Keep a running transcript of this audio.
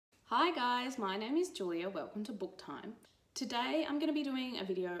Hi guys, my name is Julia, welcome to Book Time. Today I'm going to be doing a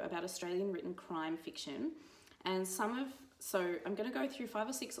video about Australian written crime fiction and I'm going to go through 5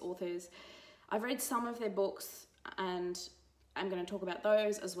 or 6 authors. I've read some of their books and I'm going to talk about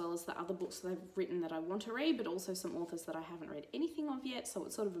those as well as the other books that they've written that I want to read, but also some authors that I haven't read anything of yet, so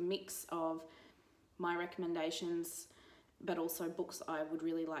it's sort of a mix of my recommendations but also books I would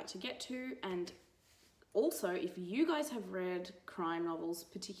really like to get to. And also, if you guys have read crime novels,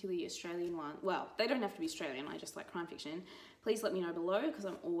 particularly Australian ones, well, they don't have to be Australian, I just like crime fiction, please let me know below because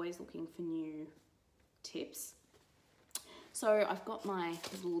I'm always looking for new tips. So I've got my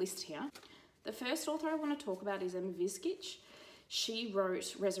little list here. The first author I want to talk about is Emma Viscich. She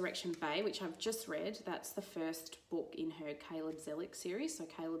wrote Resurrection Bay, which I've just read. That's the first book in her Caleb Zellick series. So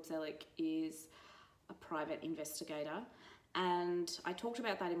Caleb Zellick is a private investigator, and I talked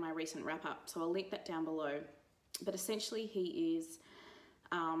about that in my recent wrap-up, so I'll link that down below. But essentially he is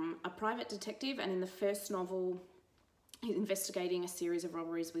a private detective, and in the first novel he's investigating a series of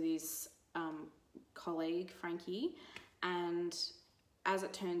robberies with his colleague Frankie, and as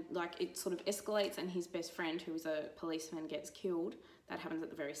it turned, it sort of escalates and his best friend, who is a policeman, gets killed. That happens at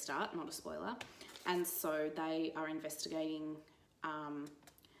the very start, not a spoiler. And so they are investigating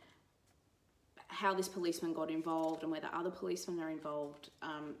how this policeman got involved and whether other policemen are involved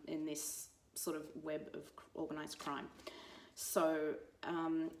in this sort of web of organised crime. So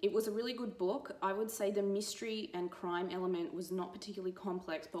it was a really good book. I would say the mystery and crime element was not particularly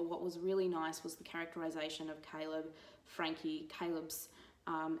complex, but what was really nice was the characterisation of Caleb, Frankie, Caleb's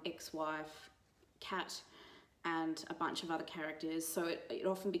ex-wife, Kat, and a bunch of other characters. So it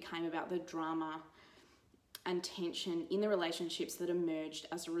often became about the drama and tension in the relationships that emerged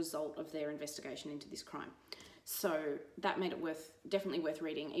as a result of their investigation into this crime. So that made it definitely worth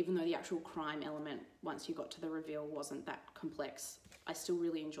reading, even though the actual crime element, once you got to the reveal, wasn't that complex. I still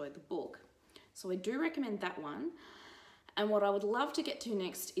really enjoyed the book. So I do recommend that one. And what I would love to get to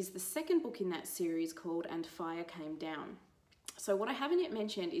next is the second book in that series called And Fire Came Down. So what I haven't yet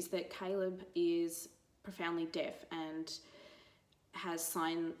mentioned is that Caleb is profoundly deaf and has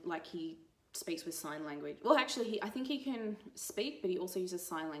he speaks with sign language. Well, actually, I think he can speak, but he also uses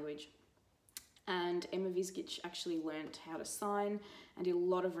sign language. And Emma Viscich actually learnt how to sign and did a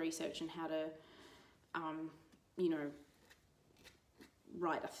lot of research on how to,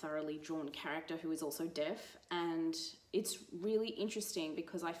 write a thoroughly drawn character who is also deaf. And it's really interesting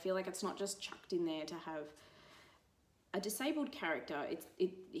because I feel like it's not just chucked in there to have a disabled character.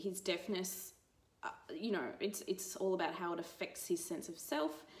 His deafness, it's all about how it affects his sense of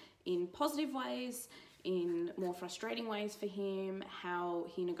self in positive ways, in more frustrating ways for him, how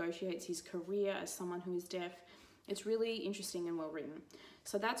he negotiates his career as someone who is deaf. It's really interesting and well written.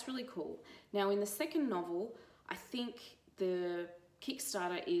 So that's really cool. Now in the second novel, I think the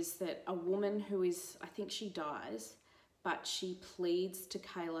Kickstarter is that a woman who is, I think she dies, but she pleads to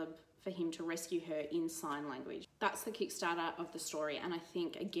Caleb for him to rescue her in sign language. That's the Kickstarter of the story, and I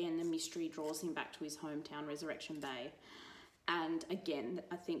think again the mystery draws him back to his hometown, Resurrection Bay. And again,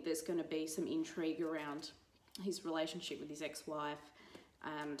 I think there's going to be some intrigue around his relationship with his ex-wife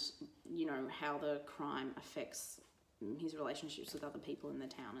and, how the crime affects his relationships with other people in the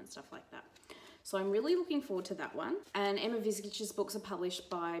town and stuff like that. So I'm really looking forward to that one. And Emma Viscich's books are published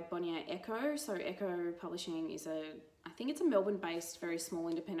by Bonnier Echo. So Echo Publishing is I think it's a Melbourne-based, very small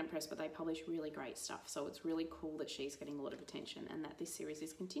independent press, but they publish really great stuff. So it's really cool that she's getting a lot of attention and that this series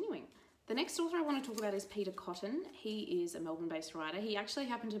is continuing. The next author I want to talk about is Peter Cotton. He is a Melbourne-based writer. He actually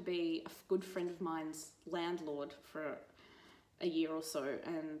happened to be a good friend of mine's landlord for a year or so,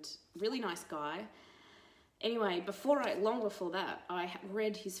 and really nice guy. Anyway, long before that, I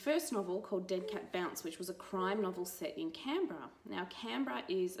read his first novel called Dead Cat Bounce, which was a crime novel set in Canberra. Now, Canberra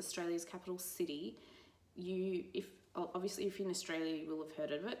is Australia's capital city. Obviously, if you're in Australia, you will have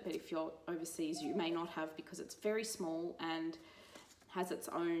heard of it, but if you're overseas, you may not have, because it's very small and has its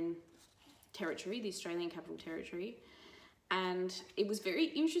own territory, the Australian Capital Territory. And it was very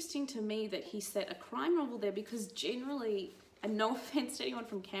interesting to me that he set a crime novel there, because generally, and no offense to anyone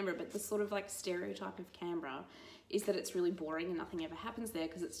from Canberra, but the sort of stereotype of Canberra is that it's really boring and nothing ever happens there,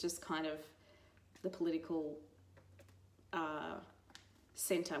 because it's just kind of the political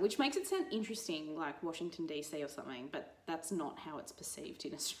centre, which makes it sound interesting, like Washington DC or something, but that's not how it's perceived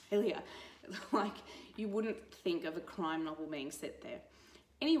in Australia. You wouldn't think of a crime novel being set there.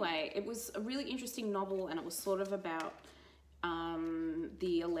 Anyway, it was a really interesting novel, and it was sort of about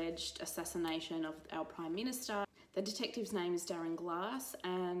the alleged assassination of our Prime Minister. The detective's name is Darren Glass,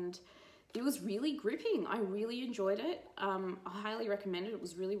 and it was really gripping. I really enjoyed it. I highly recommend it. It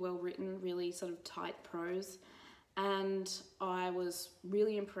was really well written, really sort of tight prose, and I was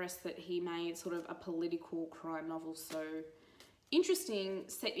really impressed that he made sort of a political crime novel so interesting,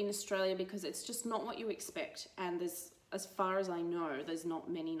 set in Australia, because it's just not what you expect, and there's, as far as I know, there's not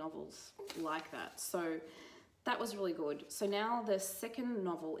many novels like that. So that was really good. So now the second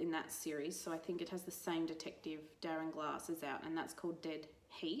novel in that series, so I think it has the same detective, Darren Glass, is out, and that's called Dead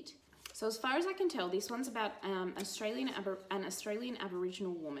Heat. So as far as I can tell, this one's about an Australian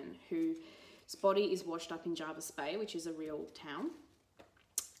Aboriginal woman whose body is washed up in Jervis Bay, which is a real town.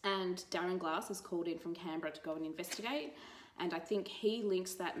 And Darren Glass is called in from Canberra to go and investigate. And I think he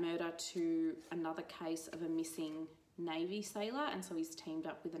links that murder to another case of a missing Navy sailor. And so he's teamed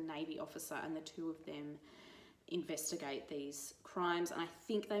up with a Navy officer, and the two of them investigate these crimes. And I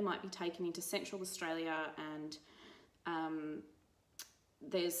think they might be taken into Central Australia, and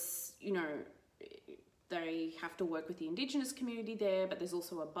there's, you know, they have to work with the Indigenous community there, but there's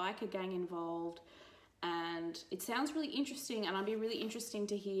also a biker gang involved. And it sounds really interesting, and I'd be really interesting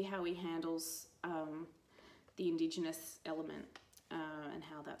to hear how he handles the Indigenous element and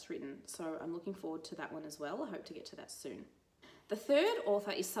how that's written. So I'm looking forward to that one as well. I hope to get to that soon. The third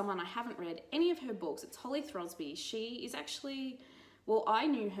author is someone I haven't read any of her books. It's Holly Throsby. She is actually, well, I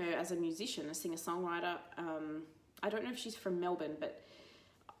knew her as a musician, a singer-songwriter. I don't know if she's from Melbourne, but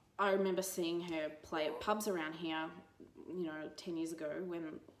I remember seeing her play at pubs around here, you know, 10 years ago when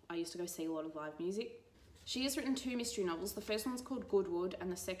I used to go see a lot of live music. She has written 2 mystery novels. The first one's called Goodwood,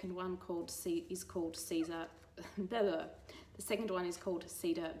 and the second one is called Cedar. The second one is called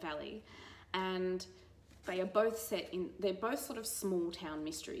Cedar Valley, and they are both they're both sort of small town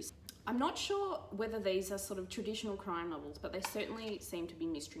mysteries. I'm not sure whether these are sort of traditional crime novels, but they certainly seem to be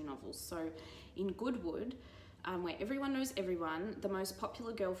mystery novels. So in Goodwood, where everyone knows everyone, the most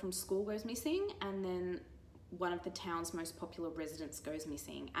popular girl from school goes missing, and then one of the town's most popular residents goes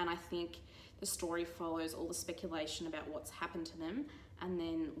missing. And I think the story follows all the speculation about what's happened to them, and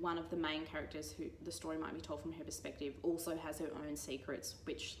then one of the main characters, who the story might be told from her perspective, also has her own secrets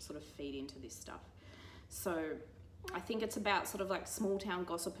which sort of feed into this stuff. So I think it's about sort of like small town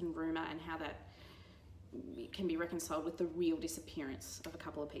gossip and rumour, and how that can be reconciled with the real disappearance of a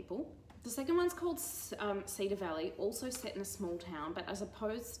couple of people. The second one's called Cedar Valley, also set in a small town, but as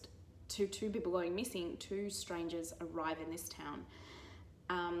opposed to 2 people going missing, 2 strangers arrive in this town.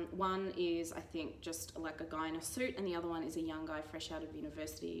 One is, I think, just like a guy in a suit, and the other one is a young guy fresh out of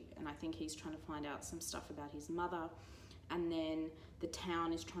university, and I think he's trying to find out some stuff about his mother. And then the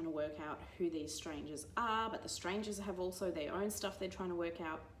town is trying to work out who these strangers are, but the strangers have also their own stuff they're trying to work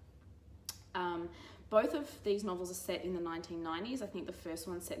out. Both of these novels are set in the 1990s. I think the first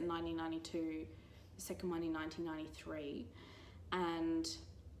one's set in 1992, the second one in 1993. And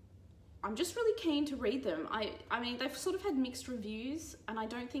I'm just really keen to read them. I mean, they've sort of had mixed reviews, and I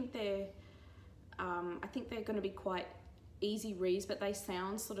don't think they're, I think they're going to be quite easy reads, but they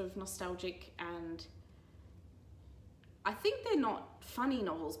sound sort of nostalgic, and I think they're not funny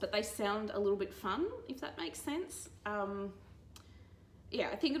novels, but they sound a little bit fun, if that makes sense. Yeah,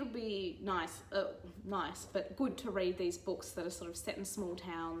 I think it'll be nice, but good to read these books that are sort of set in small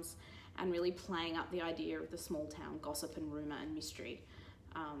towns and really playing up the idea of the small town gossip and rumour and mystery.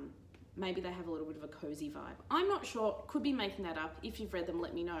 Maybe they have a little bit of a cozy vibe. I'm not sure, could be making that up. If you've read them,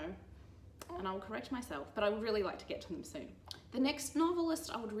 let me know, and I'll correct myself, but I would really like to get to them soon. The next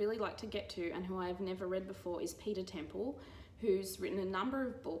novelist I would really like to get to, and who I have never read before, is Peter Temple, who's written a number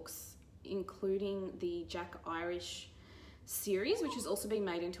of books, including the Jack Irish series, which has also been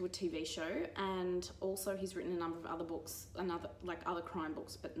made into a TV show, and also he's written a number of other books, other crime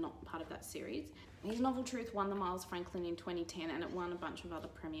books, but not part of that series. His novel Truth won the Miles Franklin in 2010, and it won a bunch of other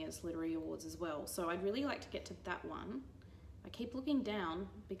Premier's literary awards as well. So I'd really like to get to that one. I keep looking down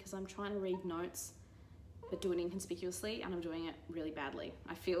because I'm trying to read notes, but do it inconspicuously, and I'm doing it really badly.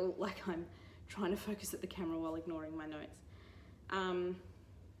 I feel like I'm trying to focus at the camera while ignoring my notes.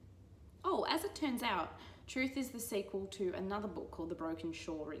 Oh, as it turns out, Truth is the sequel to another book called The Broken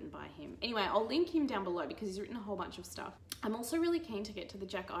Shore, written by him. Anyway, I'll link him down below because he's written a whole bunch of stuff. I'm also really keen to get to the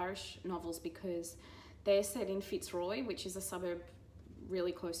Jack Irish novels because they're set in Fitzroy, which is a suburb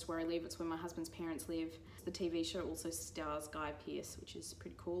really close to where I live. It's where my husband's parents live. The TV show also stars Guy Pearce, which is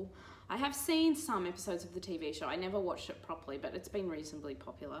pretty cool. I have seen some episodes of the TV show. I never watched it properly, but it's been reasonably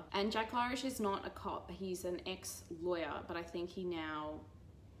popular. And Jack Irish is not a cop. He's an ex-lawyer, but I think he now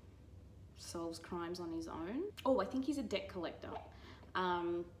solves crimes on his own. Oh, I think he's a debt collector.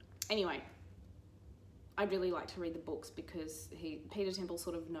 Anyway, I'd really like to read the books because Peter Temple's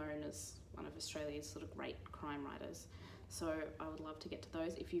sort of known as one of Australia's sort of great crime writers. So I would love to get to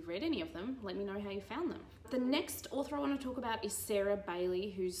those. If you've read any of them, let me know how you found them. The next author I want to talk about is Sarah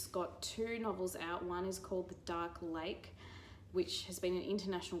Bailey, who's got 2 novels out. One is called The Dark Lake, which has been an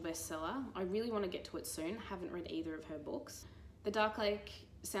international bestseller. I really want to get to it soon. Haven't read either of her books. The Dark Lake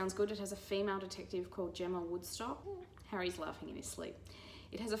sounds good. It has a female detective called Gemma Woodstock. Harry's laughing in his sleep.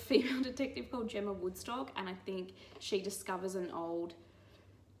 It has a female detective called Gemma Woodstock, and I think she discovers an old,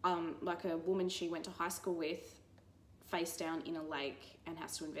 like a woman she went to high school with, face down in a lake and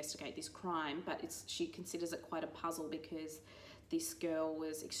has to investigate this crime. But she considers it quite a puzzle because this girl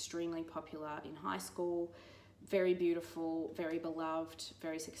was extremely popular in high school, very beautiful, very beloved,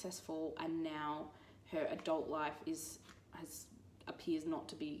 very successful, and now her adult life appears not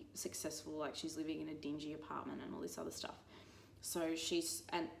to be successful. Like, she's living in a dingy apartment and all this other stuff. So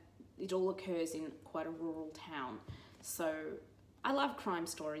and it all occurs in quite a rural town. So I love crime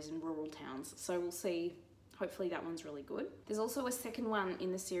stories in rural towns. So we'll see. Hopefully that one's really good. There's also a second one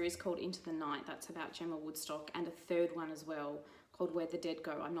in the series called Into the Night. That's about Gemma Woodstock, and a third one as well called Where the Dead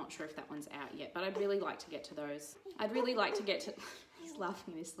Go. I'm not sure if that one's out yet, but I'd really like to get to those. I'd really like to get to... He's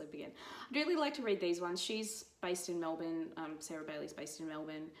laughing in his sleep again. I'd really like to read these ones. She's based in Melbourne. Sarah Bailey's based in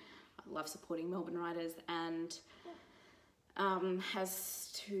Melbourne. I love supporting Melbourne writers, and has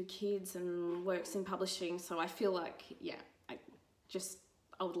 2 kids and works in publishing. So I feel like, yeah,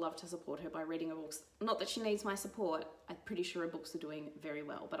 I would love to support her by reading her books. Not that she needs my support. I'm pretty sure her books are doing very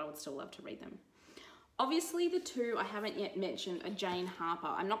well, but I would still love to read them. Obviously, the 2 I haven't yet mentioned are Jane Harper.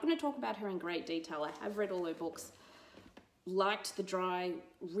 I'm not going to talk about her in great detail. I have read all her books. Liked The Dry,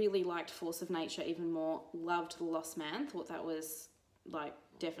 really liked Force of Nature even more. Loved The Lost Man. Thought that was like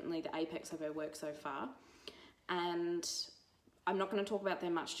definitely the apex of her work so far. And I'm not going to talk about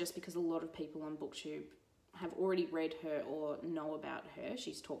them much just because a lot of people on BookTube have already read her or know about her.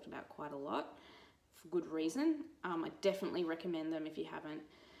 She's talked about quite a lot for good reason. I definitely recommend them if you haven't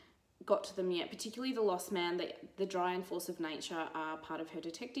got to them yet, particularly The Lost Man. The Dry and Force of Nature are part of her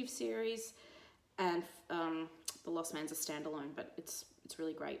detective series, and The Lost Man's a standalone, but it's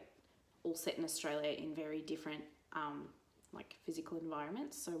really great. All set in Australia in very different like physical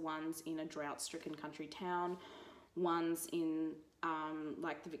environments. So one's in a drought-stricken country town, one's in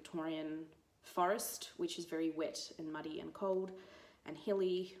like the Victorian forest, which is very wet and muddy and cold and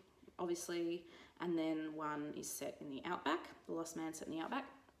hilly, obviously, and then one is set in the outback. The Lost Man set in the outback.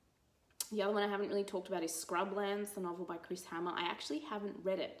 The other one I haven't really talked about is Scrublands, the novel by Chris Hammer. I actually haven't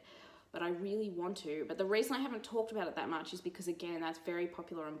read it, but I really want to. But the reason I haven't talked about it that much is because, again, that's very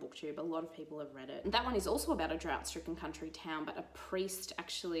popular on BookTube. A lot of people have read it. And that one is also about a drought-stricken country town, but a priest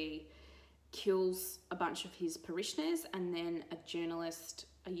actually kills a bunch of his parishioners, and then a journalist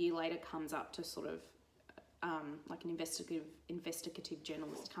a year later comes up to sort of like an investigative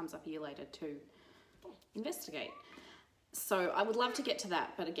journalist comes up a year later to investigate. So I would love to get to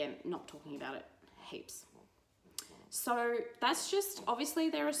that, but again, not talking about it heaps. So that's just, obviously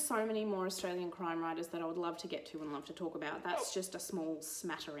there are so many more Australian crime writers that I would love to get to and love to talk about. That's just a small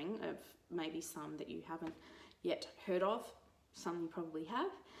smattering of maybe some that you haven't yet heard of. Some you probably have.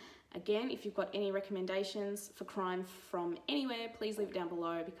 Again, if you've got any recommendations for crime from anywhere, please leave it down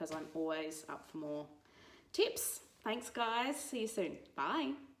below because I'm always up for more tips. Thanks guys, see you soon.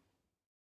 Bye.